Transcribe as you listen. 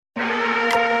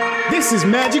This is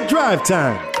Magic Drive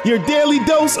Time, your daily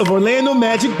dose of Orlando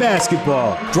Magic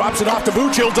basketball. Drops it off to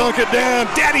Vooch, he'll dunk it down.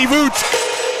 Daddy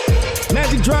Vooch!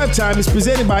 Magic Drive Time is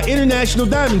presented by International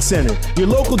Diamond Center, your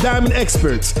local diamond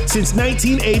experts since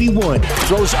 1981.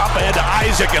 Throws up ahead to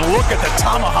Isaac, and look at the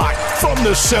tomahawk from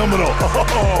the Seminole.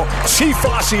 Oh, Chief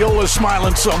Osceola's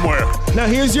smiling somewhere. Now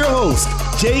here's your host,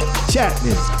 Jake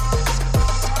Chapman.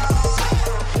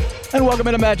 And welcome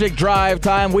into Magic Drive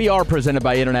Time. We are presented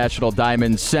by International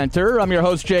Diamond Center. I'm your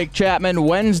host, Jake Chapman.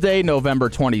 Wednesday, November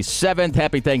 27th.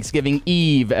 Happy Thanksgiving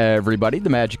Eve, everybody. The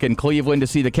Magic in Cleveland to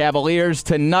see the Cavaliers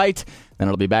tonight. Then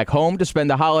it'll be back home to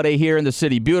spend the holiday here in the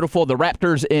City Beautiful. The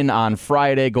Raptors in on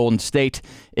Friday, Golden State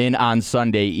in on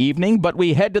Sunday evening. But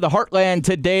we head to the Heartland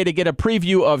today to get a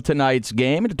preview of tonight's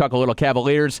game and to talk a little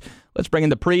Cavaliers. Let's bring in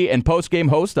the pre- and post-game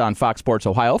host on Fox Sports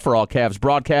Ohio for all Cavs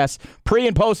broadcasts. Pre-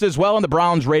 and post as well on the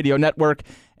Browns radio network.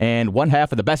 And one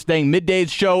half of the best dang middays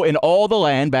show in all the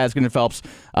land, Baskin and Phelps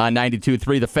on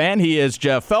 92.3 The Fan. He is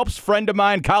Jeff Phelps, friend of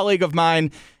mine, colleague of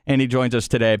mine, and he joins us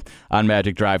today on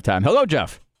Magic Drive Time. Hello,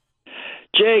 Jeff.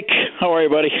 Jake, how are you,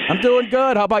 buddy? I'm doing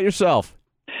good. How about yourself?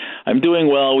 I'm doing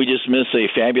well. We just missed a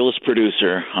fabulous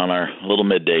producer on our little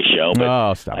midday show. But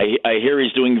Oh, stop. I hear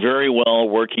he's doing very well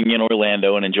working in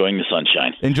Orlando and enjoying the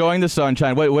sunshine. Enjoying the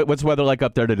sunshine. Wait, what's the weather like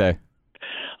up there today?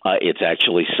 It's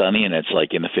actually sunny, and it's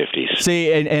like in the 50s.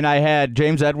 See, and I had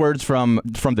James Edwards from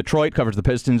Detroit, covers the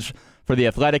Pistons for The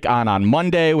Athletic, on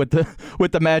Monday with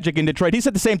the Magic in Detroit. He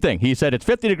said the same thing. He said it's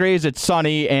 50 degrees, it's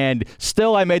sunny, and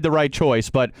still I made the right choice.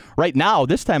 But right now,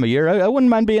 this time of year, I wouldn't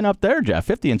mind being up there, Jeff.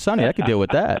 50 and sunny, I could deal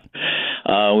with that.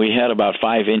 We had about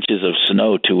 5 inches of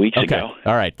snow 2 weeks ago.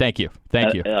 All right. Thank you.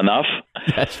 Enough?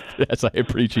 Yes, I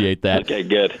appreciate that. Okay,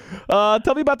 good.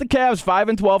 Tell me about the Cavs.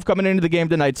 5-12 coming into the game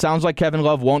tonight. Sounds like Kevin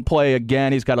Love won't play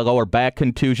again. He's got a lower back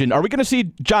contusion. Are we going to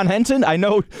see John Henson? I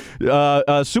know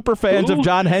super fans of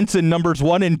John Henson, numbers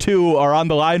 1 and 2, are on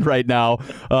the line right now.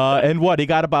 And what? He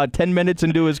got about 10 minutes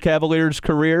into his Cavaliers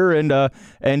career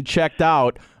and checked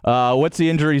out. What's the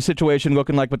injury situation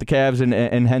looking like with the Cavs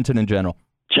and Henson in general?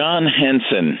 John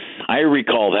Henson. I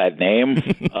recall that name.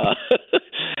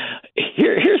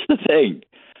 Here's the thing.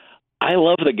 I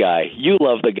love the guy. You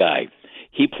love the guy.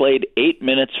 He played 8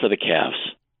 minutes for the Cavs.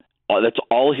 That's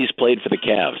all he's played for the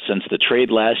Cavs since the trade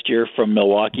last year from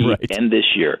Milwaukee and this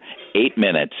year. 8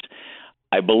 minutes.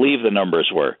 I believe the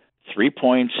numbers were 3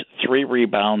 points, 3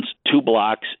 rebounds, 2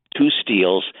 blocks, 2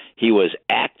 steals. He was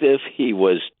active. He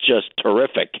was just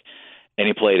terrific. And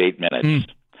he played 8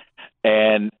 minutes.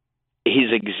 And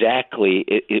he's exactly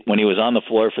when he was on the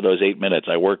floor for those 8 minutes.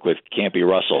 I worked with Campy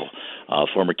Russell,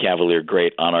 former Cavalier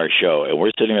great, on our show, and we're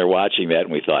sitting there watching that,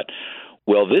 and we thought,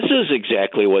 well, this is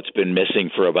exactly what's been missing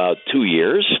for about 2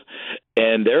 years.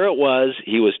 And there it was.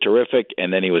 He was terrific,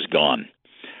 and then he was gone.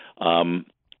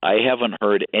 I haven't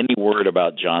heard any word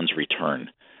about John's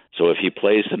return. So if he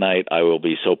plays tonight, I will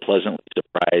be so pleasantly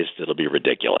surprised it'll be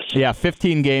ridiculous. Yeah,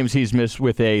 15 games he's missed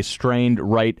with a strained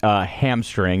right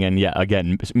hamstring. And, yeah,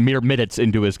 again, mere minutes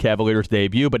into his Cavaliers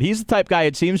debut. But he's the type guy,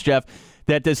 it seems, Jeff,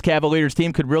 that this Cavaliers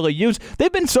team could really use.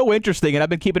 They've been so interesting, and I've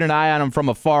been keeping an eye on them from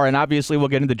afar. And obviously we'll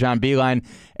get into John Beilein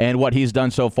and what he's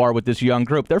done so far with this young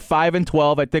group. They're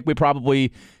 5-12. I think we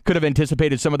probably could have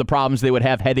anticipated some of the problems they would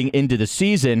have heading into the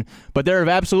season. But there have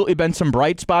absolutely been some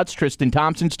bright spots. Tristan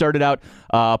Thompson started out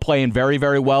playing very,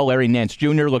 very well. Larry Nance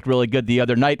Jr. looked really good the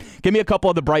other night. Give me a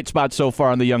couple of the bright spots so far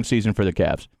on the young season for the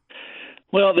Cavs.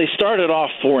 Well, they started off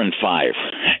 4-5,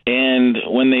 and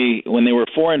when they were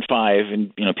 4-5,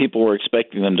 and people were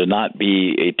expecting them to not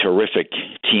be a terrific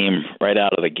team right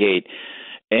out of the gate,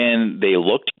 and they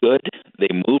looked good. They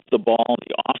moved the ball.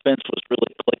 The offense was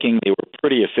really clicking. They were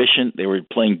pretty efficient. They were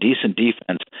playing decent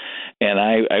defense, and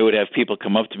I would have people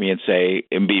come up to me and say,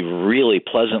 and be really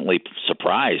pleasantly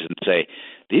surprised and say,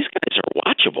 these guys are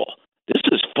watchable. This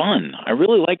is fun. I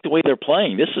really like the way they're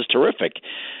playing. This is terrific.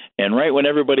 And right when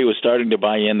everybody was starting to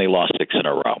buy in, they lost 6 in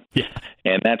a row. Yeah.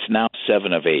 And that's now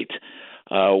 7 of 8.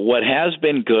 What has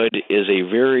been good is a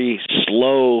very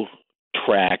slow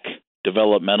track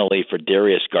developmentally for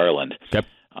Darius Garland. Yep.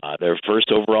 Their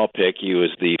first overall pick. He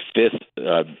was the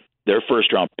 5th, their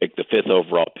first round pick, the 5th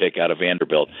overall pick out of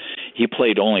Vanderbilt. He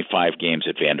played only 5 games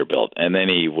at Vanderbilt, and then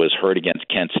he was hurt against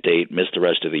Kent State, missed the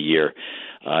rest of the year.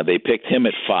 They picked him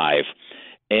at 5.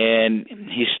 And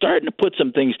he's starting to put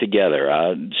some things together,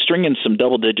 stringing some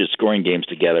double-digit scoring games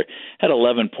together. Had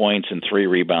 11 points and 3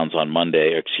 rebounds on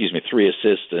Monday. 3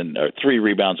 assists and 3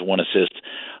 rebounds and 1 assist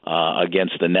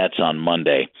against the Nets on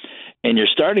Monday. And you're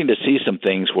starting to see some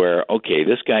things where, okay,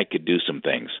 this guy could do some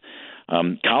things.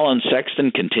 Colin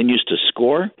Sexton continues to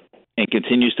score and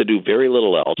continues to do very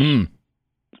little else.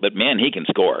 But, man, he can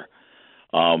score.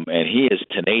 and he is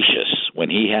tenacious when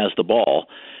he has the ball.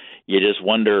 You just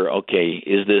wonder, okay,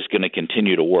 is this going to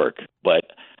continue to work? But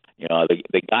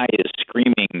the guy is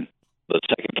screaming the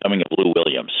second coming of Lou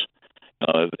Williams,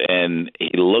 and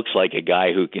he looks like a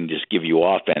guy who can just give you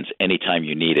offense anytime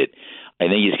you need it. I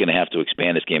think he's going to have to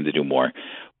expand his game to do more.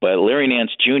 But Larry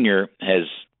Nance Jr. has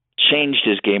changed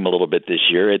his game a little bit this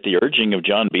year at the urging of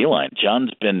John Beilein.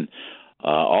 John's been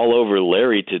all over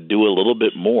Larry to do a little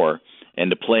bit more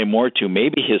and to play more to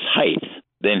maybe his height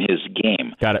than his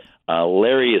game. Got it.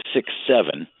 Larry is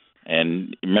 6'7",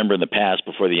 and remember in the past,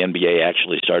 before the NBA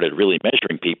actually started really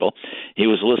measuring people, he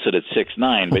was listed at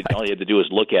 6'9", but all you had to do was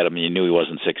look at him and you knew he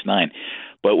wasn't 6'9".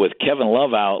 But with Kevin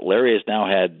Love out, Larry has now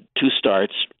had 2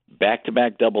 starts,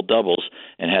 back-to-back double-doubles,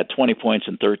 and had 20 points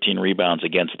and 13 rebounds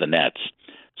against the Nets.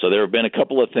 So there have been a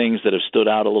couple of things that have stood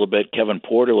out a little bit. Kevin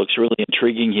Porter looks really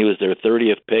intriguing. He was their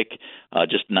 30th pick,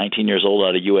 just 19 years old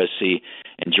out of USC.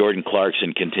 And Jordan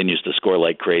Clarkson continues to score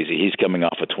like crazy. He's coming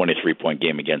off a 23-point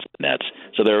game against the Nets.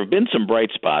 So there have been some bright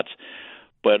spots.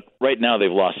 But right now they've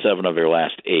lost 7 of their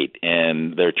last 8,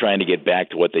 and they're trying to get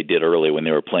back to what they did early when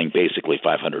they were playing basically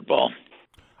 500 ball.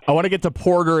 I want to get to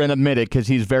Porter in a minute because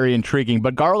he's very intriguing.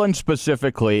 But Garland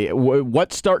specifically,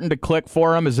 what's starting to click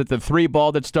for him? Is it the 3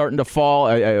 ball that's starting to fall?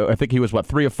 I think he was,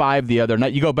 3 of 5 the other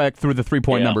night? You go back through the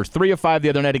 3-point numbers. 3 of 5 the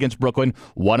other night against Brooklyn,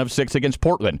 1 of 6 against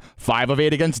Portland, 5 of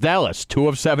 8 against Dallas, 2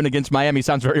 of 7 against Miami.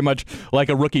 Sounds very much like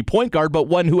a rookie point guard, but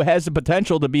one who has the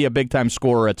potential to be a big-time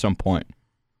scorer at some point.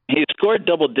 He's scored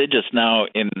double digits now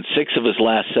in 6 of his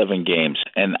last 7 games,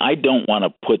 and I don't want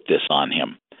to put this on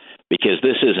him because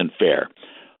this isn't fair.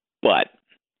 But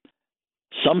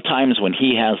sometimes when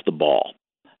he has the ball,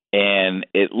 and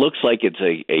it looks like it's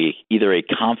either a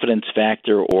confidence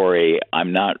factor or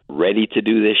I'm not ready to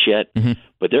do this yet,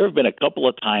 but there have been a couple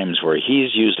of times where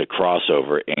he's used a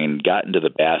crossover and gotten to the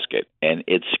basket, and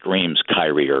it screams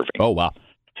Kyrie Irving. Oh, wow.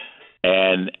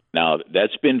 And now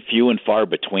that's been few and far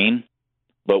between,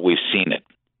 but we've seen it.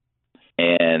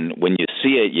 And when you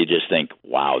see it, you just think,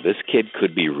 wow, this kid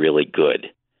could be really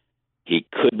good. He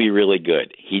could be really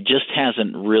good. He just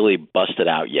hasn't really busted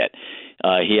out yet.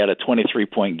 He had a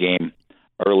 23-point game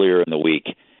earlier in the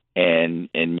week, and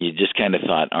you just kind of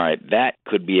thought, all right, that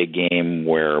could be a game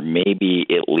where maybe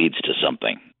it leads to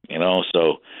something,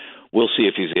 So we'll see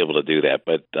if he's able to do that.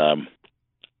 But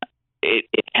it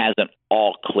hasn't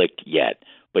all clicked yet,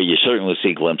 but you certainly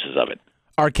see glimpses of it.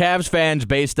 Are Cavs fans,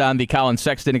 based on the Colin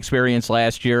Sexton experience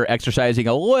last year, exercising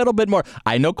a little bit more?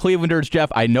 I know Clevelanders,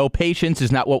 Jeff, I know patience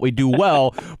is not what we do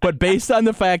well, but based on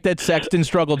the fact that Sexton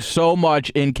struggled so much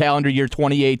in calendar year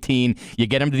 2018, you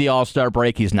get him to the All-Star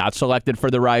break, he's not selected for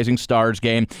the Rising Stars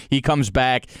game, he comes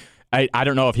back. I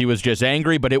don't know if he was just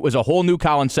angry, but it was a whole new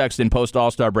Colin Sexton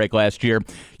post-All-Star break last year.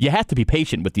 You have to be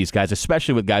patient with these guys,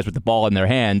 especially with guys with the ball in their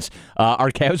hands.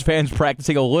 Are Cavs fans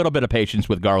practicing a little bit of patience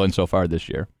with Garland so far this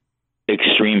year?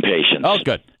 Extreme patience. Oh,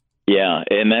 good. Yeah,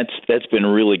 and that's been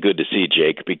really good to see,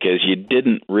 Jake, because I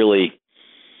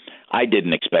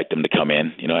didn't expect him to come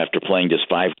in, after playing just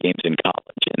 5 games in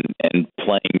college and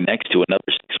playing next to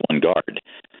another 6'1" guard.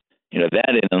 That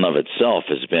in and of itself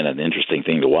has been an interesting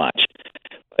thing to watch.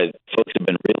 But folks have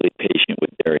been really patient with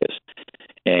Darius,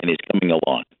 and he's coming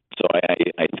along. So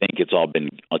I think it's all been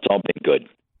good.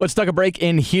 Let's take a break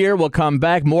in here. We'll come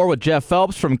back more with Jeff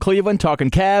Phelps from Cleveland talking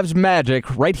Cavs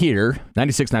Magic right here,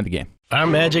 96.9 The Game. Our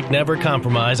Magic never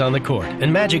compromise on the court,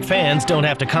 and Magic fans don't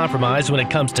have to compromise when it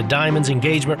comes to diamonds,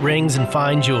 engagement rings, and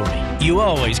fine jewelry. You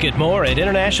always get more at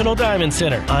International Diamond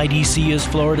Center. IDC is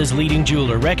Florida's leading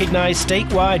jeweler, recognized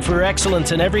statewide for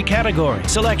excellence in every category,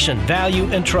 selection,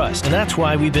 value, and trust. And that's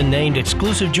why we've been named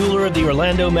exclusive jeweler of the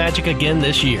Orlando Magic again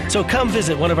this year. So come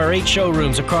visit one of our 8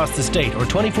 showrooms across the state or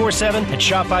 24/7 at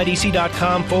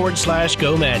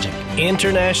shopidc.com/Go Magic.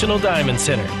 International Diamond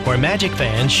Center, where Magic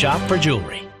fans shop for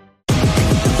jewelry.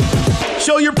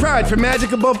 Show your pride for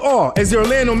Magic above all as the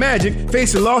Orlando Magic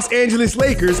face the Los Angeles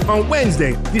Lakers on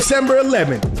Wednesday, December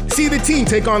 11th. See the team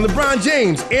take on LeBron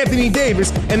James, Anthony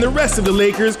Davis, and the rest of the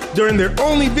Lakers during their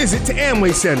only visit to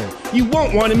Amway Center. You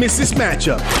won't want to miss this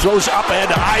matchup. Throws up ahead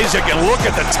to Isaac, and look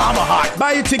at the tomahawk.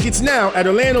 Buy your tickets now at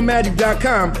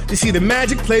OrlandoMagic.com to see the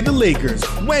Magic play the Lakers.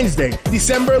 Wednesday,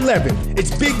 December 11th.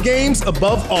 It's big games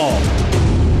above all.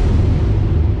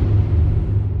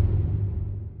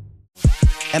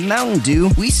 At Mountain Dew,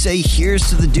 we say here's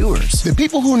to the doers. The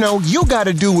people who know you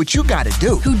gotta do what you gotta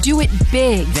do. Who do it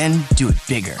big. Then do it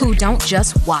bigger. Who don't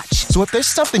just watch. So if there's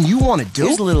something you want to do,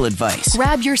 here's a little advice.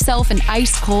 Grab yourself an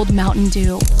ice-cold Mountain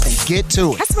Dew. And get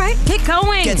to it. That's right. Get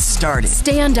going. Get started.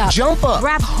 Stand up. Jump up.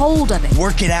 Grab hold of it.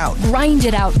 Work it out. Grind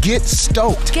it out. Get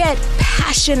stoked. Get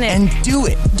passionate. And do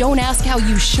it. Don't ask how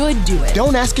you should do it.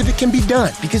 Don't ask if it can be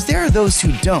done, because there are those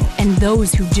who don't. And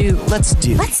those who do. Let's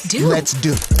do. Let's do. Let's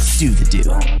do. Let's do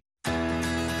the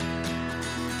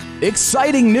do.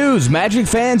 Exciting news, Magic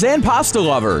fans and pasta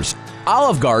lovers.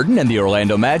 Olive Garden and the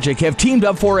Orlando Magic have teamed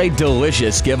up for a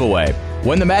delicious giveaway.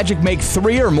 When the Magic make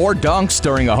 3 or more dunks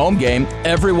during a home game,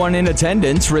 everyone in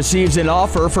attendance receives an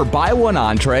offer for buy one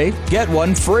entree, get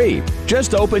one free.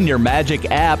 Just open your Magic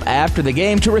app after the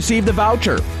game to receive the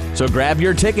voucher. So grab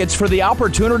your tickets for the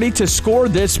opportunity to score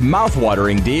this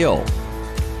mouthwatering deal.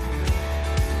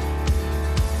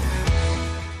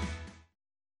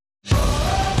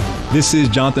 This is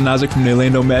Jonathan Isaac from the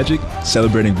Orlando Magic,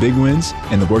 celebrating big wins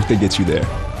and the work that gets you there.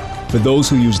 For those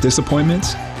who use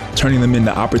disappointments, turning them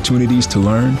into opportunities to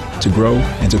learn, to grow,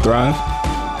 and to thrive.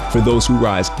 For those who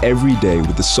rise every day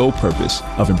with the sole purpose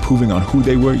of improving on who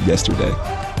they were yesterday.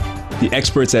 The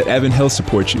experts at Advent Health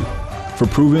support you for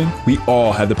proving we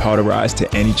all have the power to rise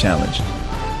to any challenge.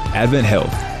 Advent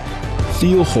Health.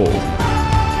 Feel whole.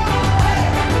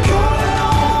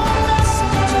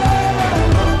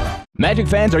 Magic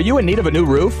fans, are you in need of a new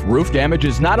roof? Roof damage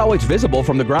is not always visible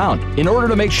from the ground. In order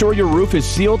to make sure your roof is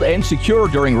sealed and secure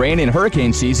during rain and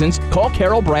hurricane seasons, call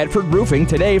Carol Bradford Roofing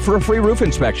today for a free roof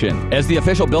inspection. As the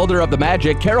official builder of the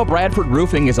Magic, Carol Bradford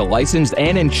Roofing is a licensed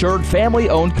and insured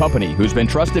family-owned company who's been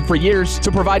trusted for years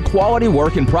to provide quality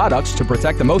work and products to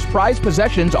protect the most prized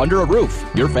possessions under a roof,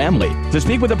 your family. To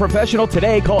speak with a professional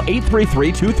today, call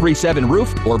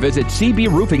 833-237-ROOF or visit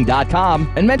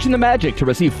cbroofing.com and mention the Magic to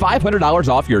receive $500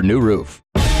 off your new roof.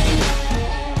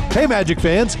 Hey Magic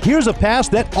fans, here's a pass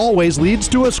that always leads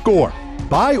to a score.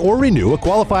 Buy or renew a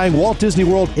qualifying Walt Disney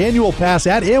World annual pass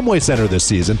at Amway Center this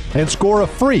season and score a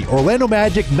free Orlando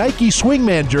Magic Nike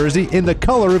Swingman jersey in the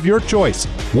color of your choice.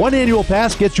 One annual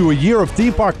pass gets you a year of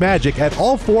theme park magic at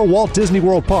all 4 Walt Disney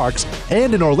World parks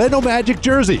and an Orlando Magic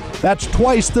jersey. That's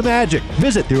twice the magic.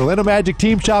 Visit the Orlando Magic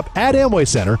team shop at Amway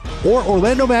Center or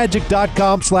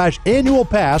orlandomagic.com/annual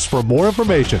pass for more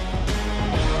information.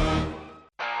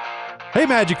 Hey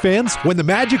Magic fans, when the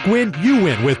Magic win, you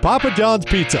win with Papa John's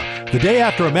Pizza. The day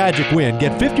after a Magic win,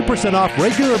 get 50% off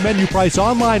regular menu price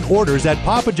online orders at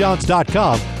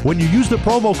papajohns.com when you use the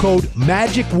promo code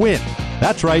MAGICWIN.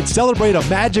 That's right, celebrate a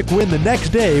Magic win the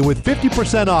next day with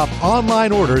 50% off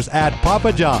online orders at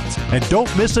Papa John's. And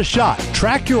don't miss a shot.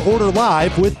 Track your order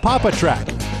live with Papa Track.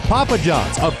 Papa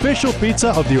John's, official pizza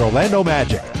of the Orlando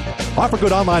Magic. Offer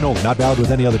good online only, not valid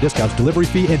with any other discounts. Delivery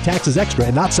fee and taxes extra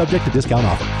and not subject to discount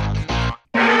offer.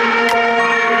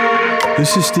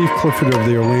 This is Steve Clifford of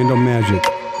the Orlando Magic.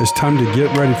 It's time to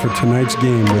get ready for tonight's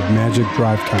game with Magic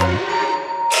Drive Time.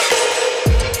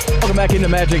 Welcome back into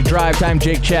Magic Drive Time.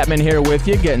 Jake Chapman here with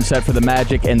you, getting set for the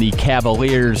Magic and the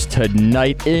Cavaliers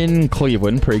tonight in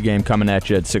Cleveland. Pre-game coming at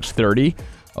you at 6:30.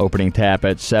 Opening tap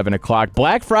at 7 o'clock.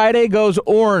 Black Friday goes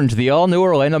orange. The all-new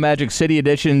Orlando Magic City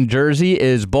Edition jersey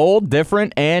is bold,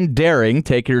 different, and daring.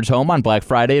 Take yours home on Black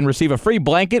Friday and receive a free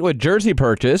blanket with jersey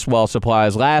purchase while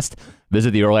supplies last.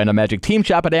 Visit the Orlando Magic team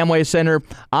shop at Amway Center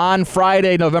on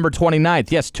Friday, November 29th.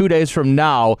 Yes, 2 days from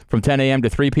now, from 10 a.m. to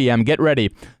 3 p.m. Get ready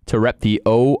to rep the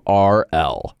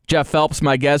ORL. Jeff Phelps,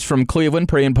 my guest from Cleveland,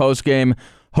 pre- and post-game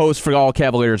host for all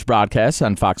Cavaliers broadcasts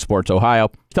on Fox Sports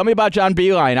Ohio. Tell me about John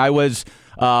Beilein. I was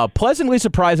pleasantly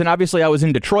surprised, and obviously I was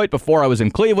in Detroit before I was in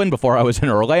Cleveland, before I was in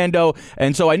Orlando,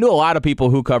 and so I knew a lot of people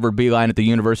who covered Beilein at the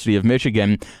University of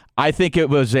Michigan. I think it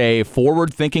was a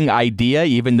forward-thinking idea,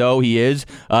 even though he is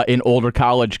an older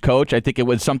college coach. I think it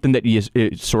was something that is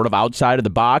sort of outside of the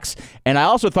box, and I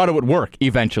also thought it would work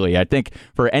eventually. I think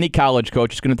for any college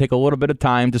coach, it's going to take a little bit of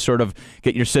time to sort of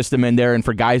get your system in there and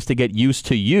for guys to get used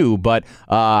to you. But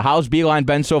how's Beilein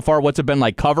been so far? What's it been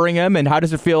like covering him, and how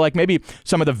does it feel like maybe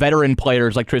some of the veteran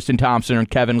players like Tristan Thompson or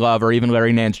Kevin Love or even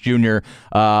Larry Nance Jr.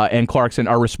 And Clarkson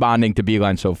are responding to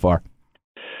Beilein so far?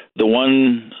 The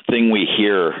one thing we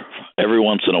hear every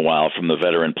once in a while from the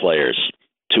veteran players,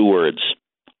 2 words,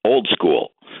 old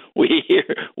school.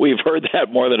 We've heard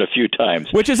that more than a few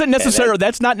times. Which isn't necessarily,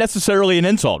 that's not necessarily an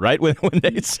insult, right? When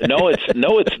they say No,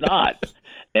 it's not.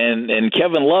 And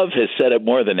Kevin Love has said it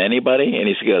more than anybody, and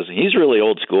he goes, he's really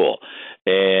old school.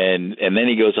 And then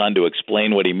he goes on to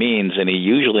explain what he means, and he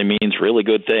usually means really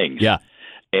good things. Yeah.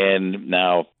 And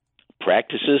now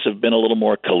practices have been a little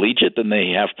more collegiate than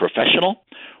they have professional,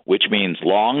 which means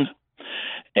long.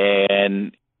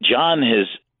 And John has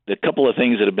a couple of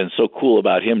things that have been so cool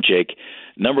about him, Jake.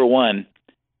 Number one,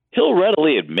 he'll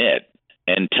readily admit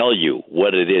and tell you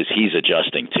what it is he's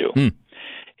adjusting to.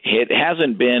 It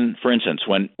hasn't been, for instance,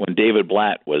 when David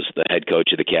Blatt was the head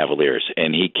coach of the Cavaliers,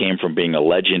 and he came from being a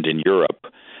legend in Europe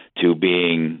to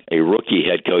being a rookie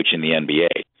head coach in the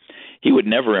NBA, he would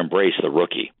never embrace the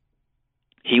rookie.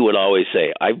 He would always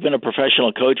say, I've been a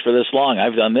professional coach for this long.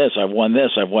 I've done this. I've won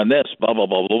this. I've won this, blah, blah,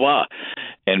 blah, blah, blah.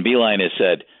 And Beilein has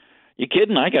said, you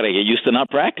kidding? I got to get used to not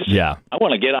practicing. Yeah. I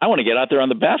want to get out there on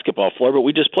the basketball floor, but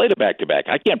we just played a back-to-back.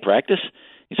 I can't practice.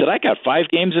 He said, I got 5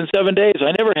 games in 7 days.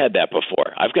 I never had that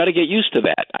before. I've got to get used to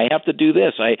that. I have to do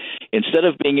this. Instead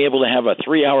of being able to have a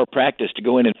 3-hour practice to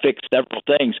go in and fix several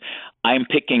things, I'm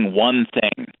picking one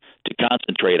thing to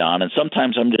concentrate on, and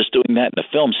sometimes I'm just doing that in a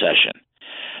film session.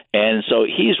 And so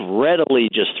he's readily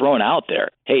just thrown out there,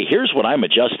 hey, here's what I'm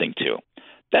adjusting to.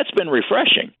 That's been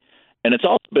refreshing, and it's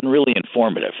also been really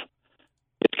informative.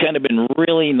 It's kind of been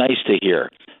really nice to hear.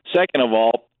 Second of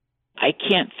all, I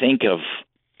can't think of,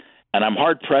 and I'm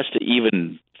hard-pressed to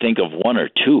even think of 1 or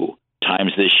 2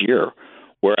 times this year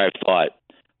where I've thought,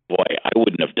 boy, I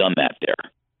wouldn't have done that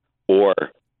there. Or,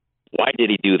 why did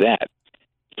he do that?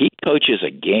 He coaches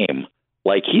a game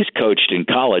like he's coached in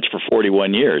college for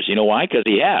 41 years. You know why? Because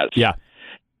he has. Yeah.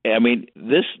 I mean,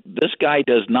 this guy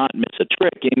does not miss a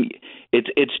trick, and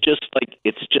it's just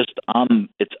on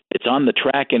the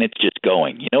track and it's just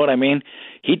going. You know what I mean?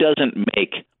 He doesn't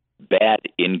make bad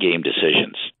in-game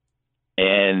decisions,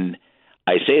 and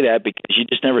I say that because you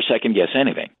just never second guess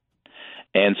anything,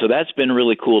 and so that's been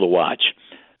really cool to watch.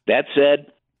 That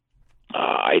said,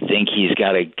 I think he's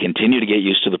got to continue to get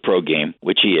used to the pro game,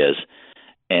 which he is.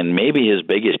 And maybe his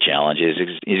biggest challenge is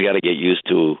he's got to get used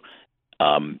to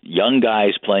young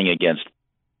guys playing against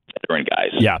veteran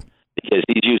guys. Yeah. Because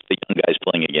he's used to young guys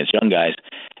playing against young guys,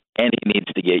 and he needs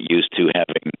to get used to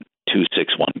having 2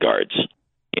 6'1" guards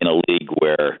in a league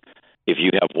where if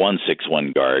you have 1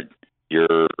 6'1" guard,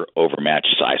 you're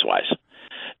overmatched size-wise.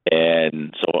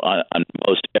 And so on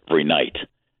most every night,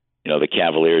 the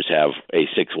Cavaliers have a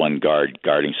 6'1" guard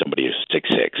guarding somebody who's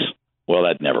 6'6". Well,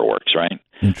 that never works, right?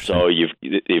 So you've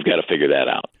got to figure that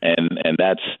out, and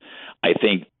that's, I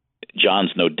think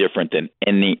John's no different than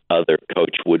any other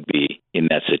coach would be in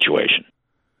that situation.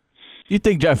 You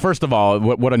think, Jeff, first of all,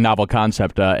 what a novel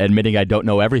concept, admitting I don't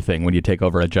know everything when you take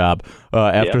over a job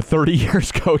after 30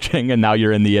 years coaching, and now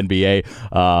you're in the NBA,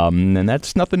 and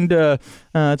that's nothing to.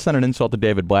 It's not an insult to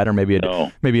David Blatter. Maybe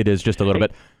it is just a little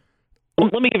bit.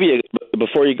 Let me give you,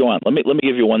 before you go on, let me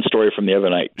give you one story from the other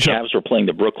night. Sure. Cavs were playing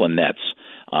the Brooklyn Nets,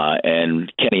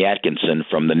 and Kenny Atkinson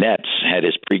from the Nets had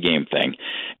his pregame thing.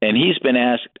 And he's been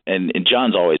asked, and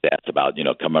John's always asked about,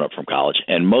 coming up from college,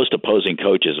 and most opposing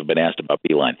coaches have been asked about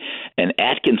Beilein. And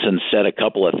Atkinson said a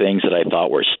couple of things that I thought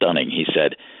were stunning. He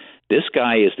said, this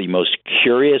guy is the most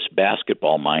curious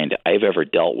basketball mind I've ever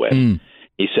dealt with.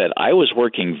 He said, I was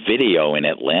working video in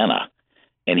Atlanta,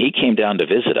 and he came down to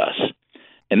visit us.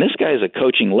 And this guy is a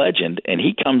coaching legend, and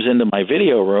he comes into my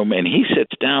video room, and he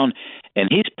sits down, and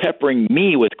he's peppering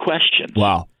me with questions.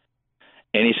 Wow.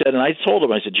 And he said, and I told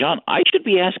him, I said, John, I should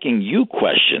be asking you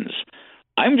questions.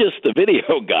 I'm just the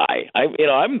video guy.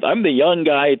 I'm the young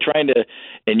guy trying to,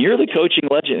 and you're the coaching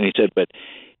legend. And he said, but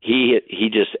he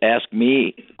just asked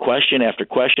me question after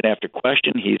question after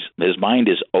question. His mind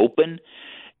is open,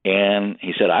 and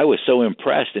he said, I was so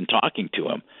impressed in talking to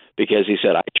him. Because he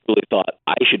said, I truly thought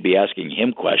I should be asking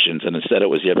him questions, and instead it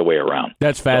was the other way around.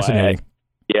 That's fascinating.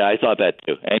 So I thought that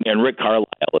too. And Rick Carlisle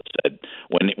said,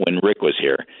 when Rick was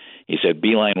here, he said,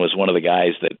 Beilein was one of the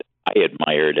guys that I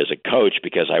admired as a coach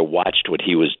because I watched what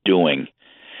he was doing.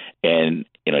 And,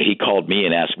 he called me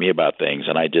and asked me about things,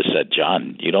 and I just said,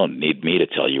 John, you don't need me to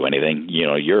tell you anything.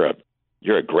 You're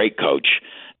a great coach,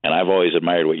 and I've always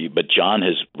admired what you, but John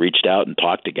has reached out and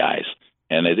talked to guys.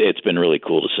 And it's been really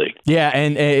cool to see. Yeah,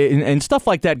 and stuff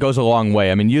like that goes a long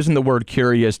way. I mean, using the word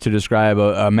curious to describe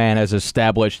a man as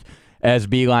established as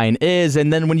Beilein is,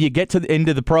 and then when you get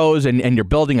into the pros and you're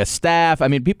building a staff, I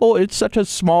mean, it's such a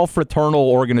small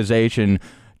fraternal organization,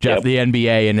 Jeff, the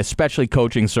NBA, and especially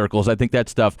coaching circles. I think that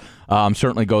stuff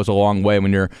certainly goes a long way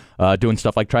when you're doing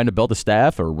stuff like trying to build a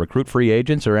staff or recruit free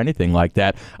agents or anything like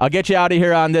that. I'll get you out of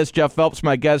here on this. Jeff Phelps,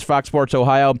 my guest, Fox Sports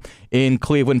Ohio in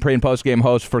Cleveland, pre- and post-game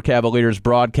host for Cavaliers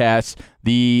broadcasts.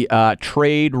 The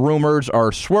trade rumors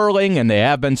are swirling, and they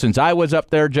have been since I was up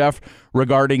there, Jeff,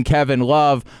 regarding Kevin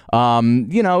Love.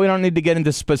 We don't need to get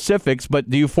into specifics,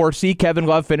 but do you foresee Kevin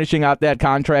Love finishing out that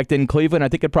contract in Cleveland? I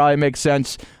think it probably makes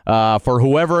sense for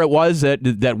whoever it was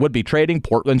that would be trading.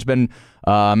 Portland's been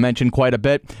mentioned quite a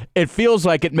bit. It feels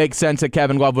like it makes sense that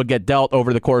Kevin Love would get dealt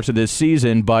over the course of this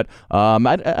season, but I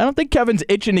don't think Kevin's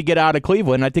itching to get out of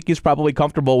Cleveland. I think he's probably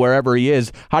comfortable wherever he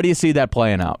is. How do you see that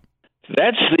playing out?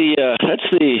 That's the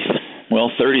well,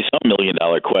 $30-some million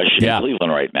question in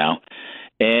Cleveland right now.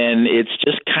 And it's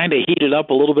just kind of heated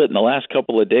up a little bit in the last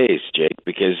couple of days, Jake,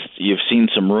 because you've seen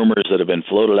some rumors that have been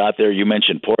floated out there. You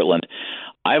mentioned Portland.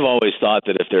 I've always thought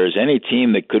that if there's any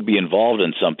team that could be involved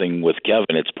in something with Kevin,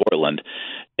 it's Portland.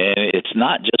 And it's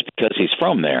not just because he's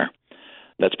from there.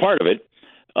 That's part of it.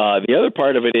 The other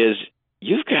part of it is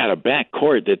you've got a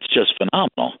backcourt that's just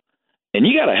phenomenal, and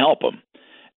you got to help them.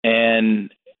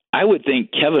 And I would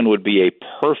think Kevin would be a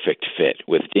perfect fit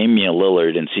with Damian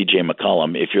Lillard and C.J.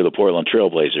 McCollum if you're the Portland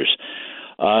Trailblazers.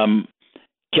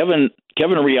 Kevin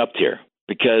re-upped here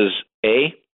because,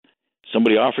 A,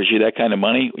 somebody offers you that kind of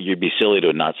money, you'd be silly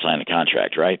to not sign a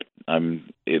contract, right?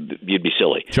 You'd be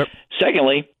silly. Sure.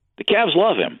 Secondly, the Cavs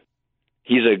love him.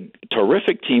 He's a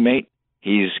terrific teammate.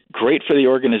 He's great for the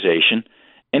organization,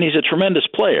 and he's a tremendous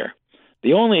player.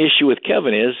 The only issue with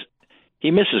Kevin is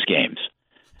he misses games.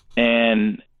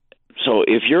 And so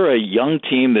if you're a young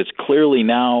team that's clearly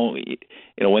now,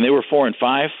 when they were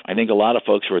 4-5, I think a lot of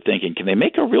folks were thinking, can they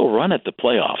make a real run at the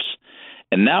playoffs?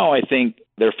 And now I think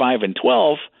they're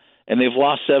 5-12, and they've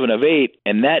lost 7 of 8,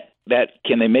 and that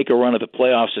can they make a run at the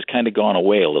playoffs has kind of gone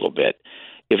away a little bit.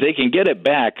 If they can get it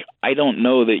back, I don't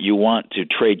know that you want to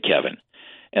trade Kevin.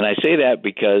 And I say that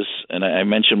because, and I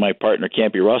mentioned my partner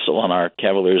Campy Russell on our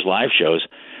Cavaliers live shows,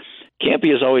 Campy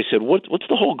has always said, what's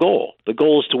the whole goal? The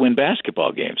goal is to win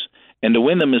basketball games and to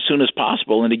win them as soon as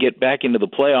possible and to get back into the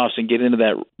playoffs and get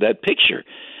into that picture.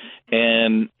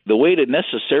 And the way to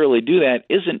necessarily do that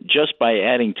isn't just by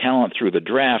adding talent through the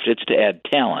draft, it's to add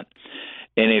talent.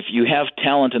 And if you have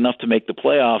talent enough to make the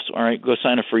playoffs, all right, go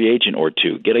sign a free agent or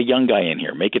two. Get a young guy in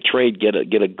here. Make a trade. Get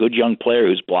a good young player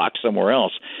who's blocked somewhere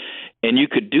else. And you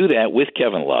could do that with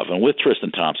Kevin Love and with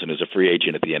Tristan Thompson, who's a free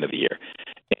agent at the end of the year,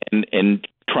 and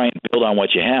try and build on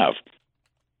what you have.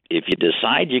 If you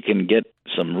decide you can get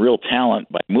some real talent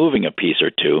by moving a piece or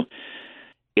two,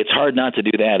 it's hard not to do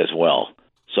that as well.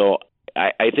 So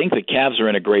I think the Cavs are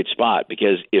in a great spot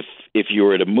because if you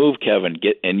were to move Kevin,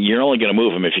 and you're only going to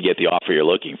move him if you get the offer you're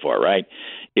looking for, right?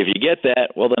 If you get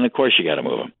that, well, then of course you got to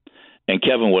move him. And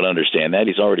Kevin would understand that.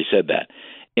 He's already said that.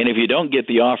 And if you don't get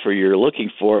the offer you're looking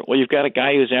for, well, you've got a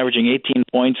guy who's averaging 18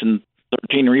 points and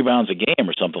 13 rebounds a game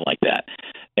or something like that,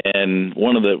 and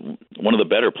one of the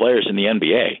better players in the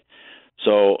NBA.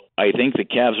 So I think the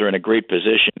Cavs are in a great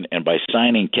position, and by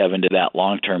signing Kevin to that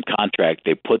long-term contract,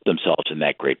 they put themselves in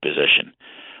that great position.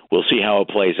 We'll see how it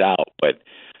plays out, but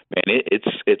man,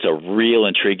 it's a real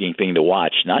intriguing thing to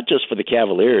watch, not just for the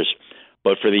Cavaliers,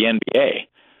 but for the NBA.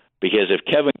 Because if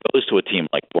Kevin goes to a team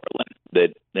like Portland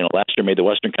that last year made the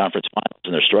Western Conference Finals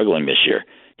and they're struggling this year,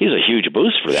 he's a huge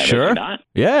boost for them. Sure. Is he not?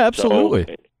 Yeah,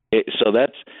 absolutely. So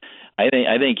that's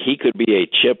I think he could be a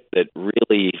chip that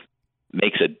really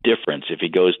makes a difference if he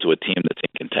goes to a team that's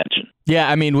in contention. Yeah,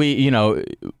 I mean,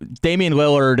 Damian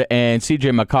Lillard and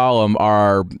C.J. McCollum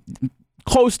are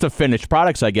close to finished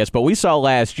products, I guess, but we saw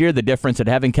last year the difference that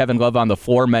having Kevin Love on the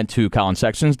floor meant to Colin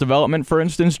Sexton's development, for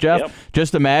instance, Jeff. Yep.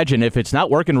 Just imagine if it's not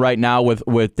working right now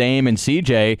with Dame and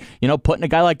CJ, putting a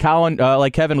guy like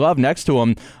Kevin Love next to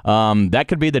him, that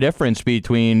could be the difference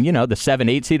between, the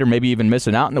 7-8 seed or maybe even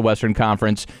missing out in the Western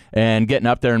Conference and getting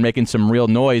up there and making some real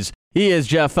noise. He is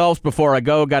Jeff Phelps. Before I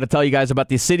go, got to tell you guys about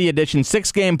the City Edition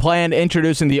 6-game plan,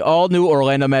 introducing the all-new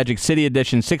Orlando Magic City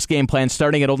Edition 6-game plan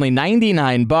starting at only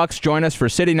 $99. Join us for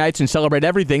City Nights and celebrate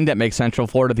everything that makes Central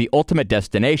Florida the ultimate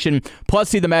destination. Plus,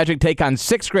 see the Magic take on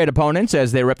 6 great opponents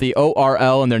as they rep the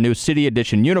ORL in their new City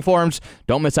Edition uniforms.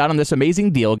 Don't miss out on this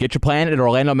amazing deal. Get your plan at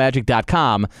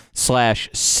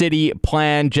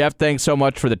orlandomagic.com/cityplan. Jeff, thanks so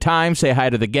much for the time. Say hi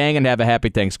to the gang and have a happy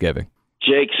Thanksgiving.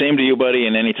 Jake, same to you, buddy,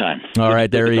 and anytime. All right,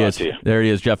 there he is. There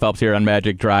he is, Jeff Phelps here on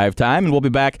Magic Drive Time, and we'll be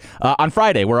back on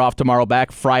Friday. We're off tomorrow,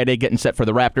 back Friday, getting set for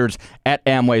the Raptors at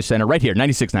Amway Center right here,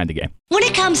 96.9 The Game. When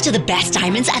it comes to the best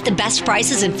diamonds at the best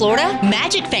prices in Florida,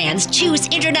 Magic fans choose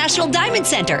International Diamond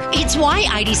Center. It's why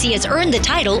IDC has earned the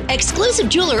title Exclusive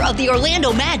Jeweler of the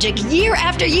Orlando Magic year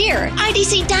after year.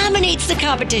 IDC dominates the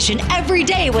competition every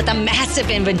day with a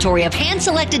massive inventory of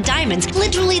hand-selected diamonds,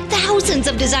 literally thousands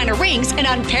of designer rings, an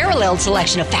unparalleled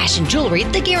selection of fashion jewelry,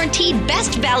 the guaranteed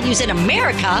best values in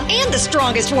America, and the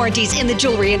strongest warranties in the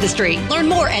jewelry industry. Learn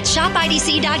more at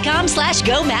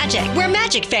shopidc.com/GoMagic, where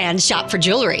Magic fans shop for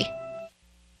jewelry.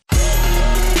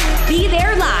 Be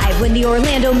there live when the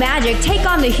Orlando Magic take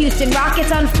on the Houston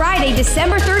Rockets on Friday,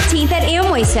 December 13th at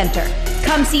Amway Center.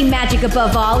 Come see Magic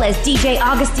Above All as DJ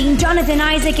Augustine, Jonathan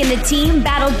Isaac, and the team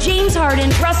battle James Harden,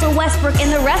 Russell Westbrook,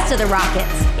 and the rest of the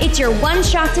Rockets. It's your one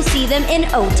shot to see them in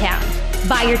O-Town.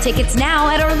 Buy your tickets now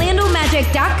at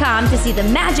orlandomagic.com to see the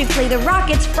Magic play the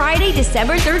Rockets Friday,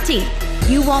 December 13th.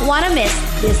 You won't want to miss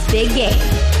this big game.